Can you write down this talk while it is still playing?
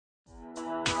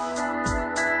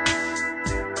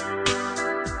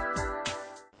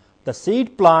The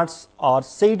seed plants are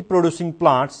seed producing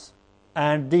plants,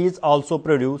 and these also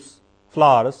produce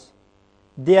flowers,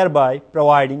 thereby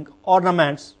providing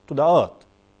ornaments to the earth.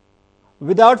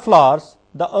 Without flowers,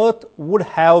 the earth would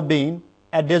have been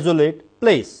a desolate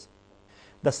place.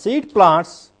 The seed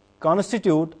plants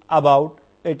constitute about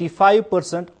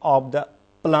 85% of the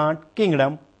plant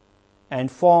kingdom and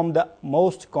form the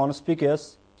most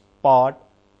conspicuous part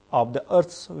of the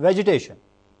earth's vegetation.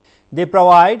 They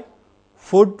provide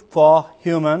food for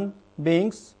human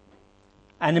beings,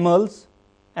 animals,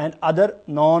 and other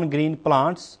non-green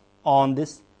plants on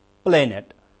this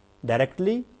planet,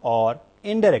 directly or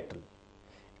indirectly.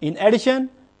 In addition,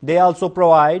 they also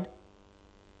provide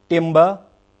timber,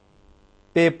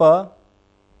 paper,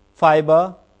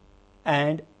 fiber,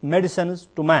 and medicines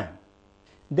to man.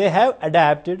 They have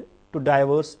adapted to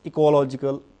diverse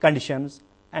ecological conditions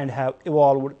and have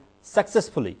evolved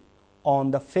successfully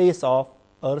on the face of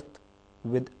Earth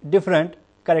with different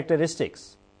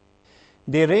characteristics.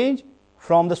 They range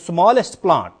from the smallest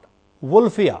plant,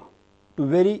 Wolffia, to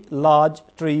very large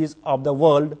trees of the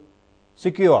world,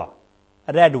 sequoia,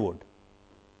 redwood.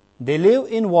 They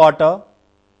live in water,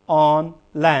 on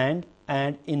land,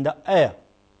 and in the air.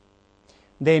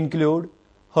 They include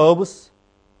herbs,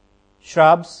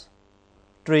 shrubs,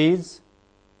 trees,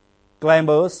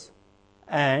 climbers,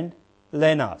 and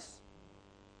lianas.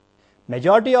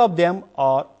 Majority of them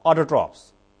are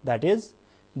autotrophs, that is,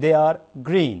 they are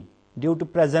green due to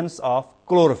presence of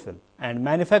chlorophyll and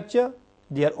manufacture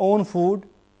their own food,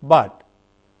 but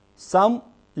some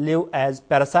live as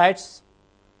parasites,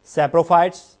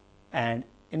 saprophytes, and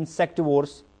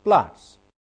insectivorous plants.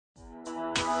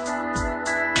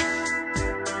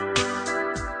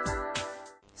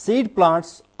 Seed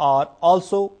plants are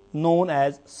also known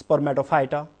as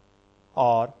spermatophyta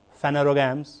or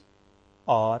phanerogams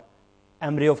or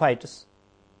embryophytes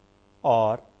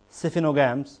or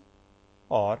saphenogams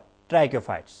or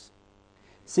trichophytes.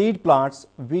 Seed plants,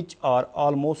 which are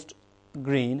almost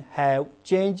green, have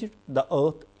changed the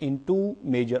earth in two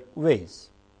major ways.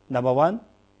 Number one,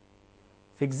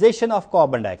 fixation of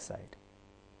carbon dioxide.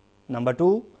 Number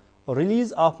two,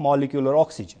 release of molecular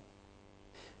oxygen.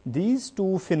 These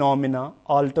two phenomena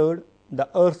altered the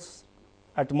Earth's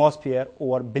atmosphere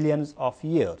over billions of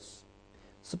years.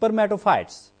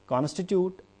 Spermatophytes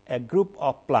constitute a group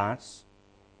of plants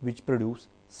which produce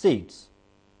seeds.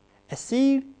 A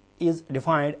seed is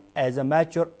defined as a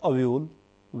mature ovule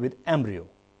with embryo.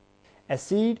 A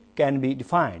seed can be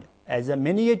defined as a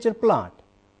miniature plant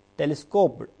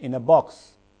telescoped in a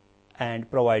box and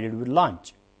provided with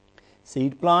lunch.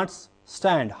 Seed plants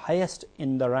stand highest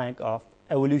in the rank of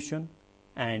evolution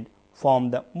and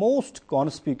form the most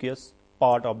conspicuous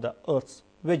part of the Earth's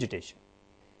vegetation.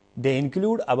 They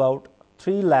include about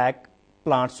 3 lakh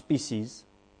plant species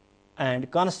and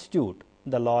constitute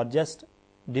the largest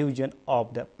division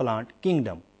of the plant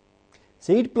kingdom.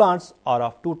 Seed plants are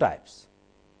of two types.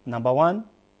 Number one,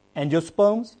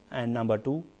 angiosperms, and number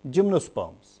two,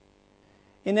 gymnosperms.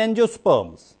 In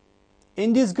angiosperms,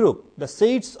 in this group, the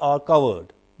seeds are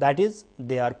covered, that is,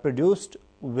 they are produced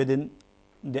within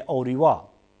the ovary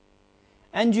wall.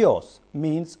 Angios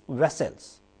means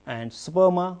vessels and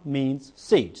sperma means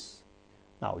seeds.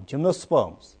 Now,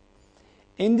 gymnosperms.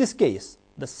 In this case,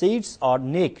 the seeds are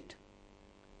naked.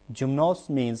 Gymnos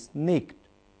means naked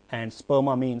and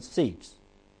sperma means seeds.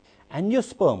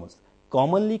 Angiosperms,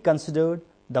 commonly considered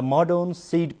the modern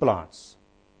seed plants,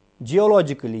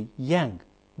 geologically young,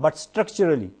 but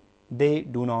structurally they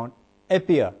do not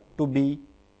appear to be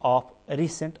of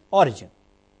recent origin.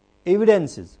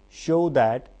 Evidences show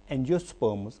that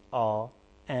angiosperms are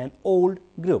an old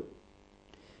group.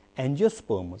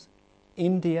 Angiosperms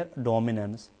in their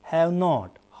dominance have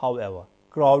not, however,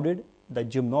 crowded the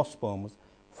gymnosperms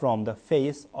from the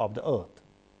face of the earth.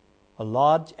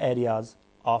 Large areas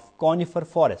of conifer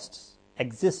forests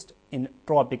exist in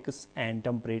tropics and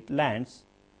temperate lands,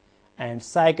 and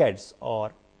cycads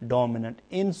are dominant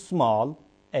in small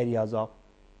areas of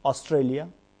Australia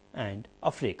and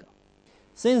Africa.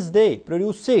 Since they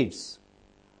produce seeds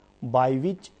by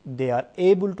which they are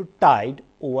able to tide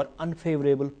over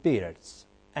unfavorable periods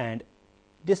and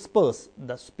disperse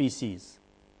the species,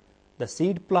 the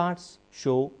seed plants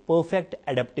show perfect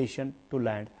adaptation to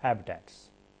land habitats.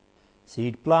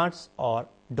 Seed plants are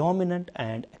dominant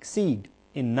and exceed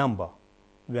in number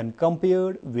when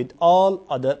compared with all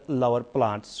other lower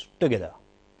plants together.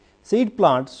 Seed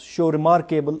plants show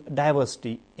remarkable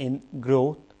diversity in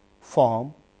growth,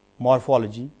 form,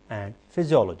 morphology, and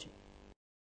physiology.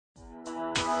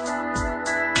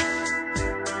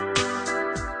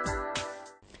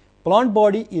 Plant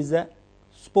body is a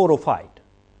sporophyte.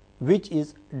 which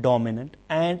is dominant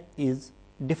and is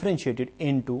differentiated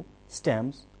into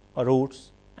stems,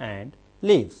 roots, and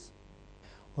leaves.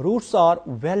 Roots are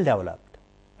well developed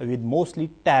with mostly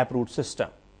taproot system.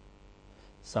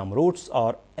 Some roots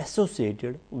are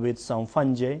associated with some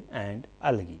fungi and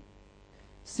algae.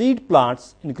 Seed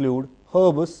plants include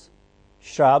herbs,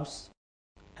 shrubs,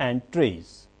 and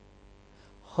trees.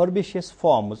 Herbaceous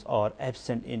forms are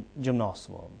absent in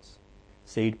gymnosperms.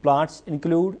 Seed plants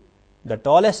include the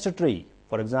tallest tree,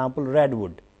 for example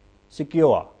redwood,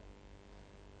 sequoia,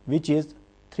 which is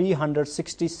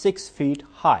 366 feet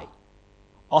high,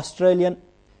 Australian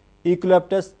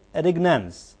Eucalyptus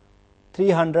regnans,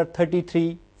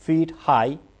 333 feet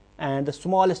high, and the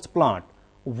smallest plant,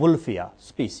 Wolffia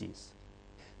species.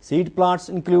 Seed plants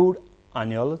include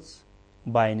annuals,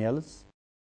 biennials,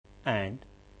 and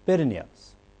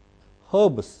perennials.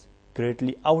 Herbs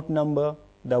greatly outnumber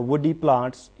the woody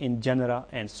plants in genera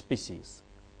and species.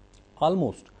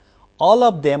 Almost all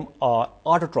of them are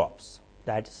autotrophs,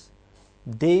 that is,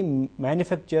 they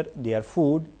manufacture their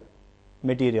food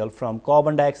material from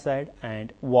carbon dioxide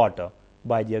and water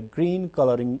by their green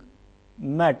coloring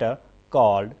matter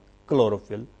called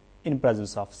chlorophyll in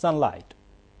presence of sunlight.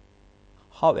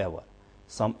 However,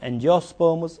 some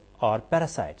angiosperms are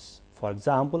parasites, for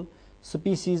example,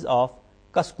 species of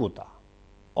Cuscuta,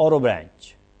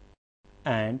 orobranch,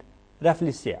 and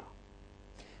Rafflesia.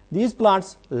 These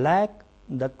plants lack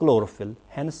the chlorophyll,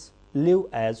 hence live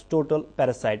as total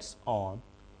parasites on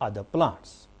other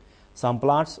plants. Some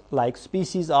plants like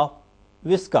species of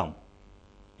Viscum,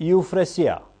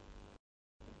 Euphrasia,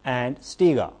 and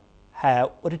Stega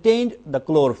have retained the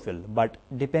chlorophyll but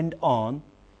depend on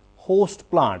host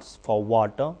plants for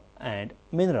water and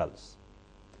minerals.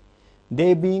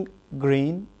 They, being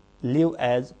green, live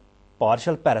as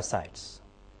partial parasites.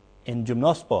 In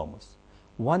gymnosperms,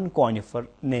 one conifer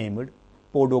named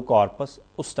Podocarpus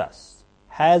ustus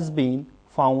has been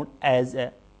found as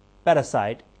a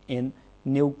parasite in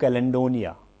New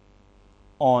Caledonia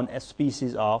on a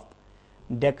species of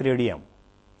Dacrydium,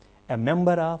 a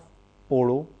member of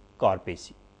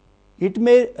Podocarpaceae. It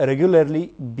may regularly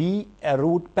be a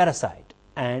root parasite,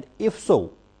 and if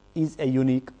so, is a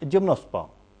unique gymnosperm.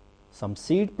 Some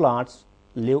seed plants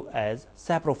live as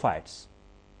saprophytes,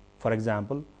 for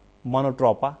example,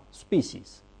 Monotropa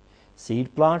species.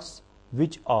 Seed plants,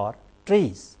 which are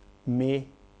trees, may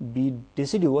be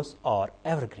deciduous or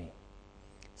evergreen.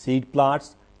 Seed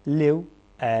plants live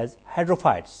as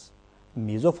hadrophytes,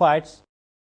 mesophytes,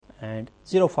 and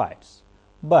xerophytes,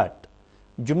 but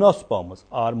gymnosperms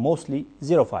are mostly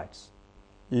xerophytes.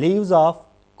 Leaves of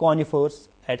conifers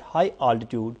at high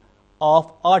altitude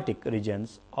of Arctic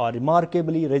regions are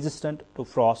remarkably resistant to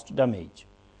frost damage.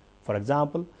 For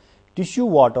example, tissue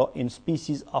water in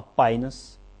species of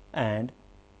Pinus and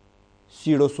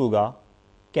Pseudotsuga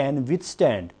can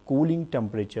withstand cooling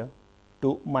temperature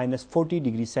to minus 40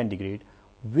 degrees centigrade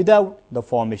without the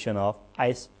formation of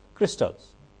ice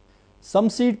crystals. Some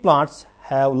seed plants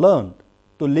have learned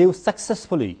to live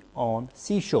successfully on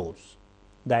seashores,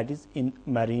 that is, in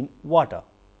marine water.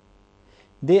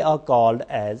 They are called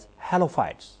as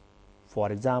halophytes.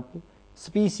 For example,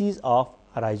 species of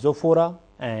Rhizophora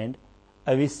and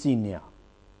Avicennia.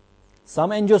 Some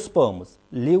angiosperms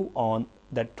live on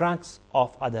the trunks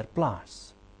of other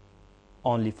plants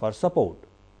only for support.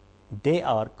 They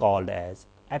are called as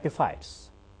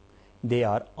epiphytes. They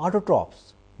are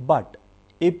autotrophs, but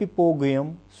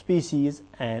Epipogium species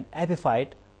and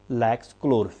epiphyte lacks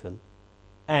chlorophyll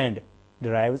and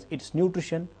derives its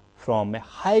nutrition from a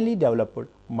highly developed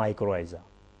mycorrhiza,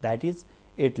 that is,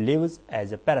 it lives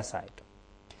as a parasite.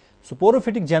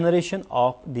 Sporophytic generation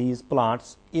of these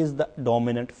plants is the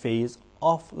dominant phase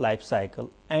of life cycle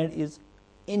and is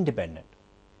independent.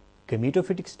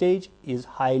 Gametophytic stage is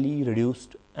highly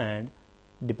reduced and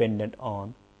dependent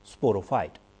on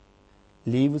sporophyte.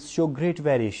 Leaves show great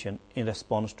variation in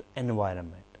response to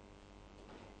environment.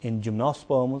 In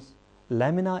gymnosperms,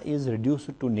 lamina is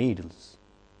reduced to needles,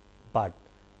 but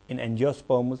in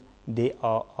angiosperms they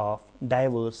are of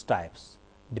diverse types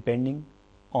depending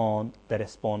on the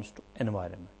response to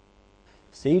environment.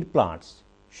 Seed plants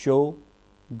show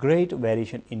great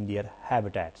variation in their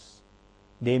habitats.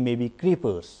 They may be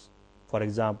creepers, for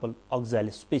example,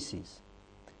 oxalis species,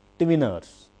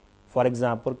 twinners, for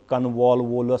example,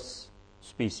 convolvulus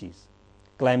species,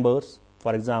 climbers,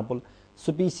 for example,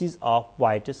 species of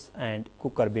Vitis and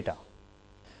cucurbita.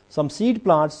 Some seed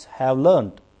plants have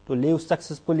learned to live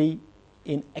successfully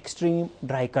in extreme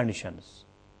dry conditions.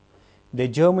 They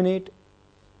germinate,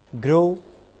 grow,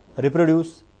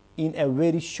 reproduce in a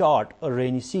very short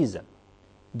rainy season.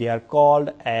 They are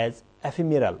called as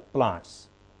ephemeral plants.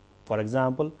 For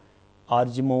example,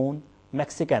 Argemone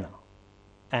mexicana,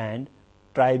 and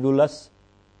Tribulus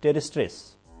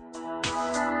terrestris.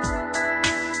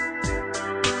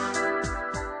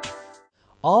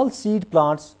 All seed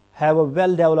plants have a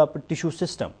well-developed tissue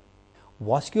system.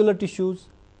 Vascular tissues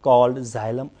called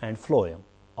xylem and phloem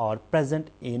are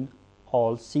present in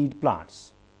all seed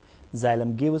plants.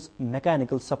 Xylem gives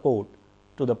mechanical support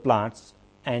to the plants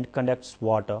and conducts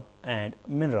water and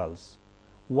minerals,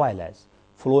 while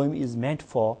phloem is meant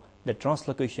for the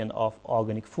translocation of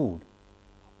organic food.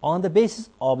 On the basis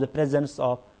of the presence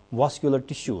of vascular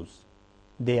tissues,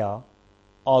 they are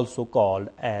also called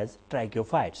as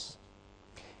tracheophytes.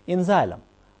 In xylem,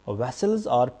 vessels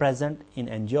are present in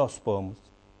angiosperms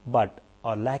but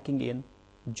are lacking in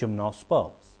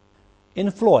gymnosperms. In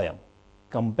phloem,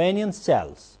 companion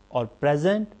cells are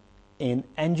present in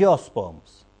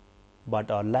angiosperms but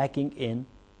are lacking in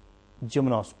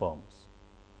gymnosperms.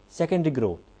 Secondary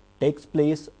growth takes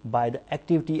place by the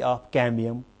activity of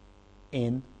cambium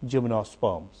in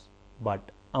gymnosperms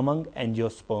but among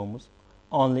angiosperms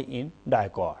only in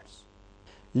dicots.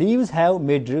 Leaves have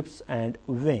midribs and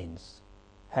veins,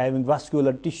 having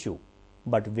vascular tissue,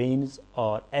 but veins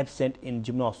are absent in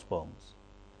gymnosperms.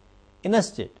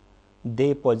 Instead,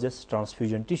 they possess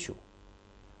transfusion tissue.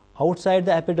 Outside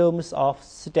the epidermis of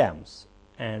stems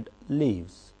and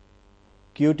leaves,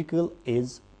 cuticle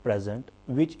is present,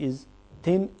 which is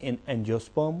thin in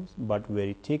angiosperms but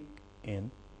very thick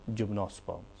in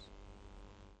gymnosperms.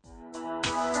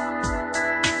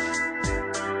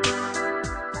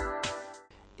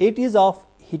 It is of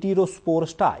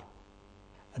heterosporous type.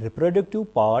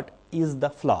 Reproductive part is the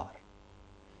flower.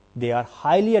 They are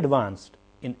highly advanced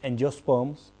in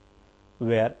angiosperms,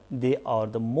 where they are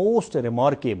the most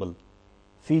remarkable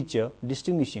feature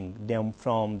distinguishing them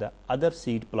from the other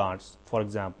seed plants, for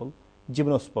example,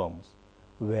 gymnosperms,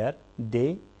 where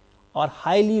they are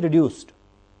highly reduced.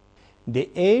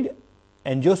 They aid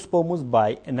angiosperms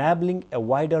by enabling a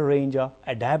wider range of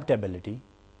adaptability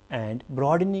and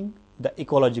broadening the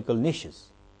ecological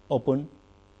niches open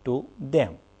to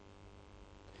them.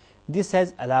 This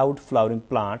has allowed flowering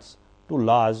plants to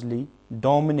largely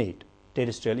dominate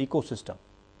terrestrial ecosystem.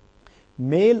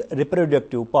 Male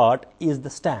reproductive part is the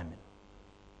stamen.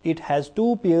 It has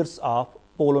two pairs of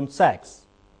pollen sacs,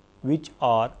 which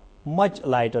are much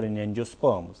lighter in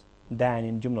angiosperms than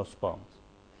in gymnosperms.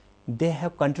 They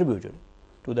have contributed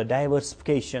to the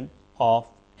diversification of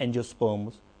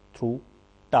angiosperms through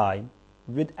time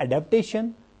with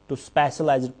adaptation to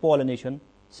specialized pollination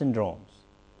syndromes,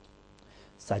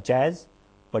 such as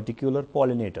particular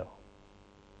pollinator.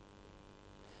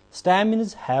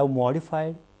 Stamens have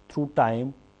modified through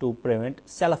time to prevent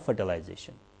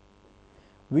self-fertilization,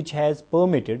 which has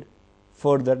permitted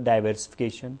further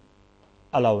diversification,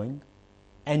 allowing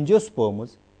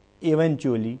angiosperms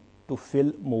eventually to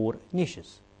fill more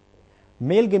niches.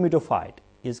 Male gametophyte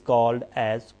is called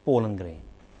as pollen grain.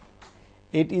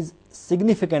 It is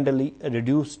significantly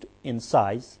reduced in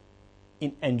size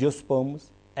in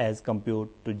angiosperms as compared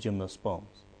to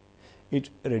gymnosperms. It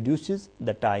reduces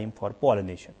the time for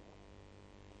pollination,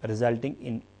 resulting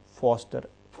in faster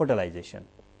fertilization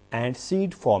and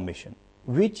seed formation,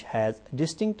 which has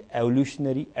distinct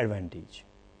evolutionary advantage.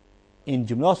 In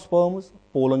gymnosperms,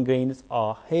 pollen grains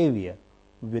are heavier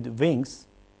with wings,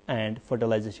 and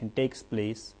fertilization takes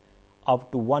place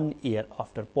up to 1 year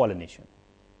after pollination.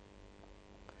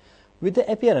 With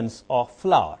the appearance of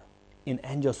flower in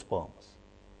angiosperms,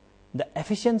 the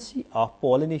efficiency of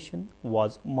pollination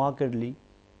was markedly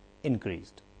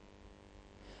increased.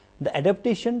 The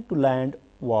adaptation to land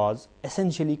was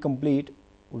essentially complete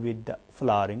with the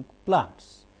flowering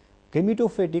plants.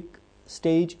 Gametophytic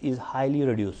stage is highly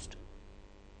reduced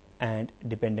and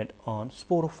dependent on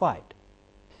sporophyte.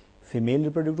 Female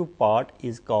reproductive part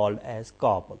is called as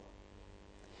carpel.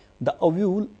 The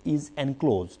ovule is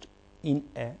enclosed in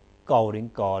a cowring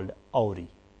called ovary,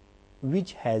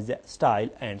 which has a style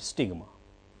and stigma.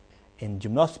 In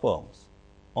gymnosperms,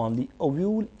 only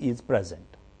ovule is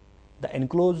present. The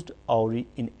enclosed ovary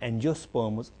in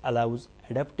angiosperms allows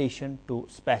adaptation to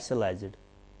specialized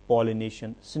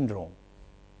pollination syndrome.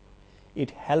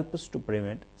 It helps to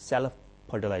prevent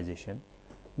self-fertilization,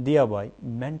 thereby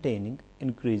maintaining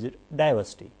increased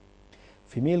diversity.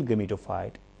 Female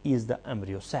gametophyte is the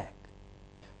embryo sac.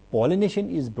 Pollination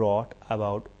is brought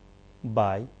about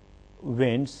by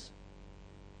winds,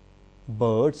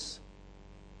 birds,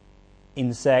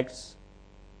 insects,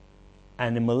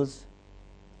 animals,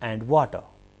 and water.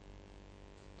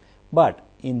 But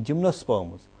in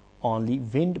gymnosperms, only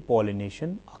wind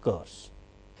pollination occurs.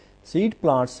 Seed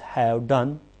plants have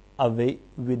done away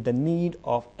with the need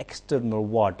of external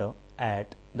water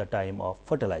at the time of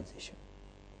fertilization.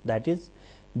 That is,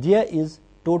 there is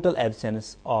total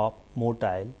absence of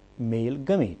motile male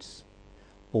gametes.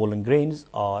 Pollen grains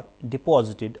are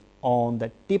deposited on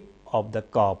the tip of the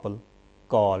carpel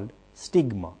called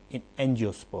stigma in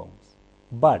angiosperms,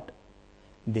 but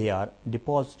they are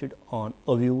deposited on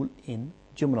ovule in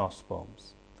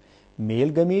gymnosperms.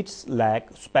 Male gametes lack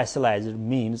specialized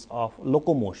means of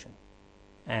locomotion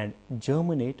and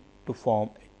germinate to form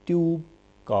a tube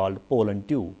called pollen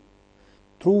tube,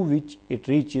 through which it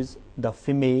reaches the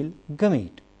female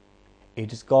gamete.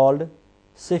 It is called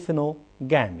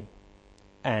saphenogamy,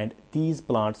 and these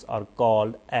plants are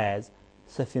called as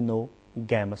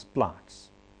saphenogamous plants.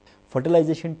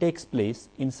 Fertilization takes place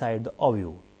inside the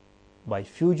ovule by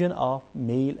fusion of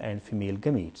male and female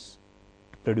gametes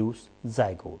to produce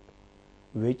zygote,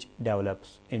 which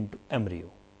develops into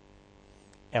embryo,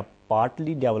 a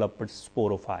partly developed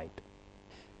sporophyte.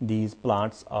 These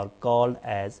plants are called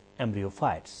as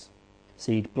embryophytes.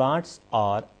 Seed plants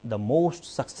are the most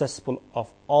successful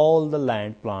of all the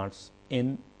land plants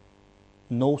in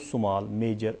no small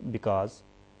measure because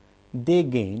they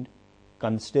gained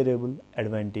considerable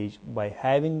advantage by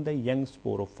having the young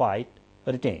sporophyte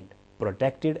retained,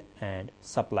 protected, and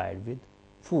supplied with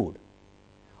food.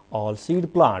 All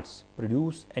seed plants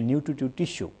produce a nutritive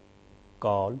tissue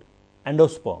called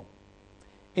endosperm.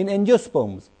 In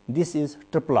angiosperms, this is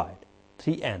triploid,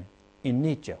 3N, in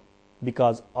nature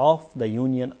because of the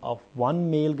union of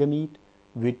one male gamete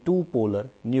with two polar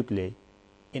nuclei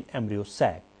in embryo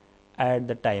sac at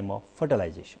the time of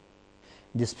fertilization.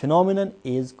 This phenomenon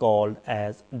is called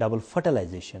as double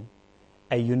fertilization,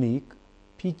 a unique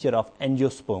feature of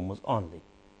angiosperms only.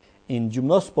 In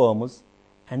gymnosperms,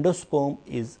 endosperm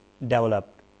is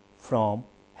developed from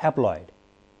haploid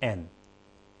N,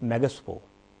 megaspore.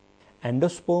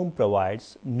 Endosperm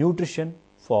provides nutrition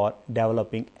for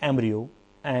developing embryo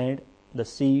and the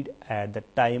seed at the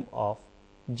time of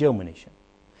germination.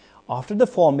 After the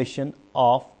formation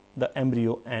of the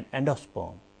embryo and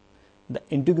endosperm, the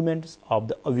integuments of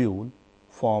the ovule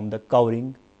form the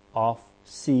covering of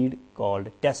seed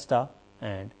called testa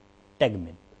and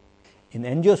tegumen. In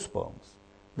angiosperms,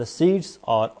 the seeds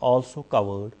are also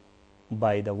covered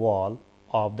by the wall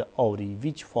of the ovary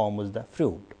which forms the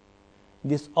fruit.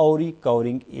 This ovary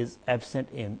covering is absent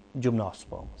in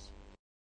gymnosperms.